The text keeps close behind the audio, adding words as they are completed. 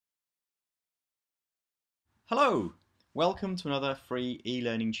Hello! Welcome to another free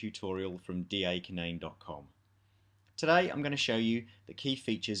e-learning tutorial from dakinane.com. Today I'm going to show you the key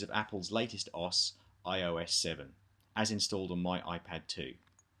features of Apple's latest OS, iOS7, as installed on my iPad 2.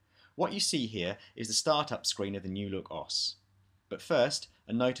 What you see here is the startup screen of the new look OS. But first,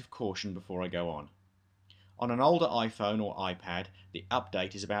 a note of caution before I go on. On an older iPhone or iPad, the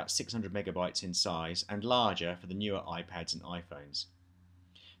update is about 600 megabytes in size and larger for the newer iPads and iPhones.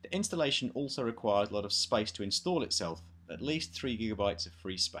 The installation also requires a lot of space to install itself, at least 3 gigabytes of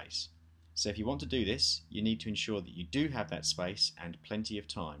free space. So if you want to do this, you need to ensure that you do have that space and plenty of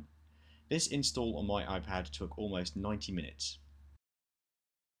time. This install on my iPad took almost 90 minutes.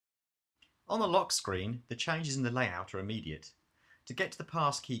 On the lock screen, the changes in the layout are immediate. To get to the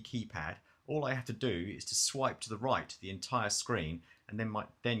passkey keypad, all I have to do is to swipe to the right the entire screen and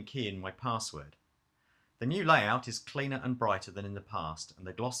then key in my password. The new layout is cleaner and brighter than in the past, and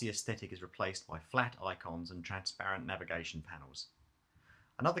the glossy aesthetic is replaced by flat icons and transparent navigation panels.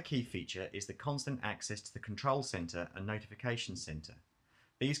 Another key feature is the constant access to the Control Center and Notification Center.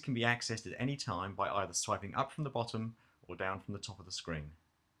 These can be accessed at any time by either swiping up from the bottom or down from the top of the screen.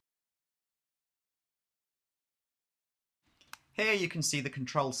 Here you can see the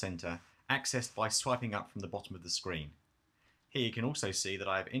Control Center accessed by swiping up from the bottom of the screen. Here you can also see that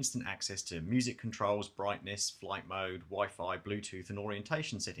I have instant access to music controls, brightness, flight mode, Wi-Fi, Bluetooth and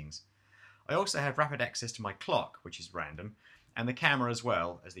orientation settings. I also have rapid access to my clock, which is random, and the camera as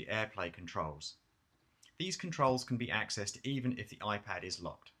well as the AirPlay controls. These controls can be accessed even if the iPad is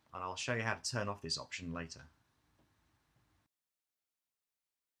locked, and I'll show you how to turn off this option later.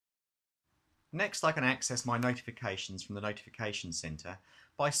 Next, I can access my notifications from the Notification Center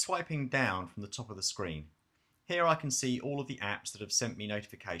by swiping down from the top of the screen. Here I can see all of the apps that have sent me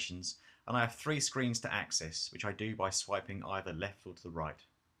notifications, and I have 3 screens to access, which I do by swiping either left or to the right.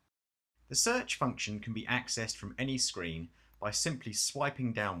 The search function can be accessed from any screen by simply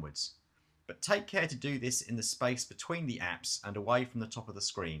swiping downwards, but take care to do this in the space between the apps and away from the top of the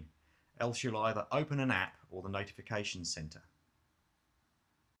screen, else you'll either open an app or the notification center.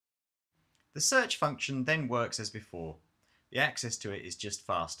 The search function then works as before. The access to it is just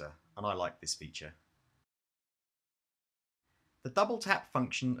faster, and I like this feature. The double tap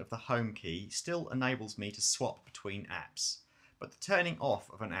function of the home key still enables me to swap between apps, but the turning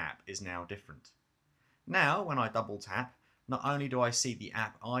off of an app is now different. Now, when I double tap, not only do I see the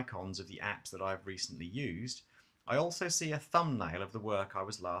app icons of the apps that I've recently used, I also see a thumbnail of the work I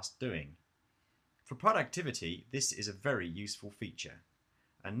was last doing. For productivity, this is a very useful feature.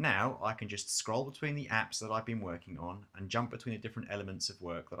 And now I can just scroll between the apps that I've been working on and jump between the different elements of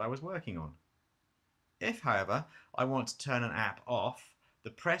work that I was working on. If, however, I want to turn an app off, the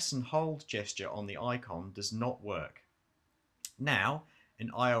press and hold gesture on the icon does not work. Now,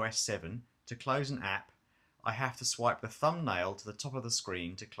 in iOS 7, to close an app, I have to swipe the thumbnail to the top of the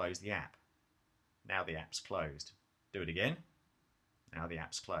screen to close the app. Now the app's closed. Do it again. Now the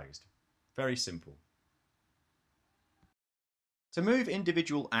app's closed. Very simple. To move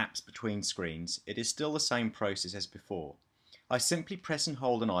individual apps between screens, it is still the same process as before. I simply press and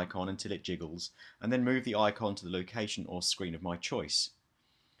hold an icon until it jiggles, and then move the icon to the location or screen of my choice.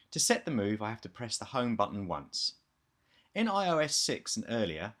 To set the move, I have to press the home button once. In iOS 6 and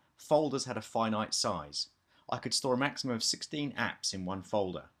earlier, folders had a finite size. I could store a maximum of 16 apps in one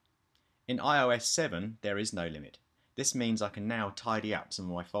folder. In iOS 7, there is no limit. This means I can now tidy up some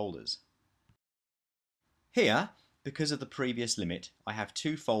of my folders. Here, because of the previous limit, I have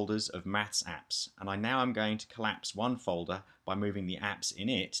 2 folders of maths apps, and I now am going to collapse one folder by moving the apps in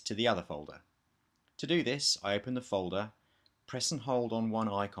it to the other folder. To do this, I open the folder, press and hold on one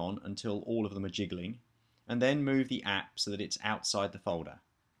icon until all of them are jiggling, and then move the app so that it's outside the folder.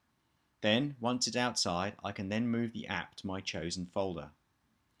 Then, once it's outside, I can then move the app to my chosen folder.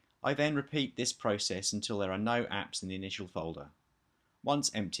 I then repeat this process until there are no apps in the initial folder. Once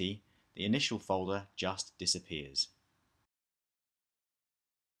empty, the initial folder just disappears.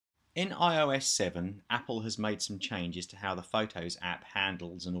 In iOS 7, Apple has made some changes to how the Photos app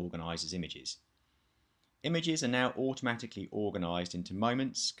handles and organises images. Images are now automatically organised into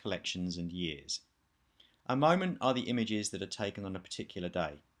moments, collections and years. A moment are the images that are taken on a particular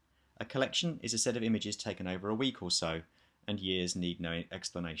day. A collection is a set of images taken over a week or so, and years need no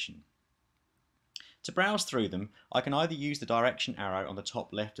explanation. To browse through them, I can either use the direction arrow on the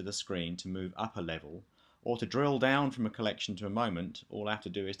top left of the screen to move up a level, or to drill down from a collection to a moment. All I have to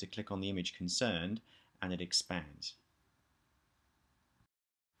do is to click on the image concerned and it expands.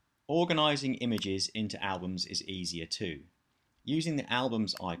 Organising images into albums is easier too. Using the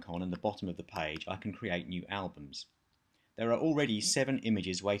albums icon in the bottom of the page, I can create new albums. There are already 7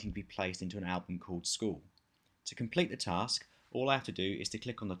 images waiting to be placed into an album called School. To complete the task, all I have to do is to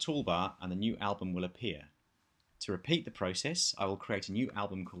click on the toolbar and the new album will appear. To repeat the process, I will create a new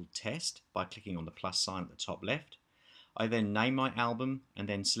album called Test by clicking on the plus sign at the top left. I then name my album and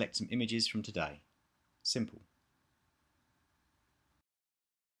then select some images from today. Simple.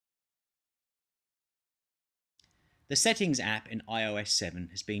 The Settings app in iOS 7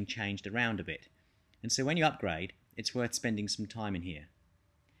 has been changed around a bit, and so when you upgrade, it's worth spending some time in here.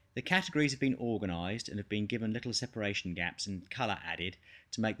 The categories have been organised and have been given little separation gaps and colour added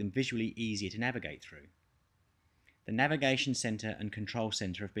to make them visually easier to navigate through. The Navigation Centre and Control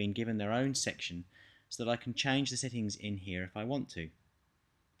Centre have been given their own section so that I can change the settings in here if I want to.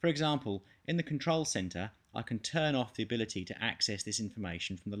 For example, in the Control Centre, I can turn off the ability to access this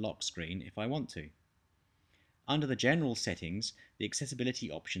information from the lock screen if I want to. Under the General Settings, the accessibility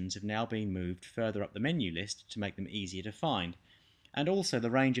options have now been moved further up the menu list to make them easier to find, and also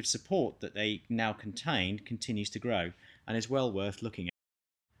the range of support that they now contain continues to grow and is well worth looking at.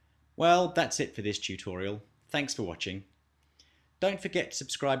 Well, that's it for this tutorial. Thanks for watching. Don't forget to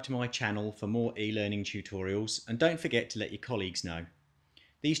subscribe to my channel for more e-learning tutorials, and don't forget to let your colleagues know.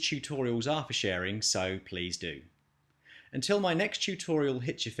 These tutorials are for sharing, so please do. Until my next tutorial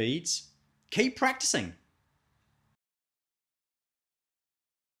hits your feeds, keep practicing!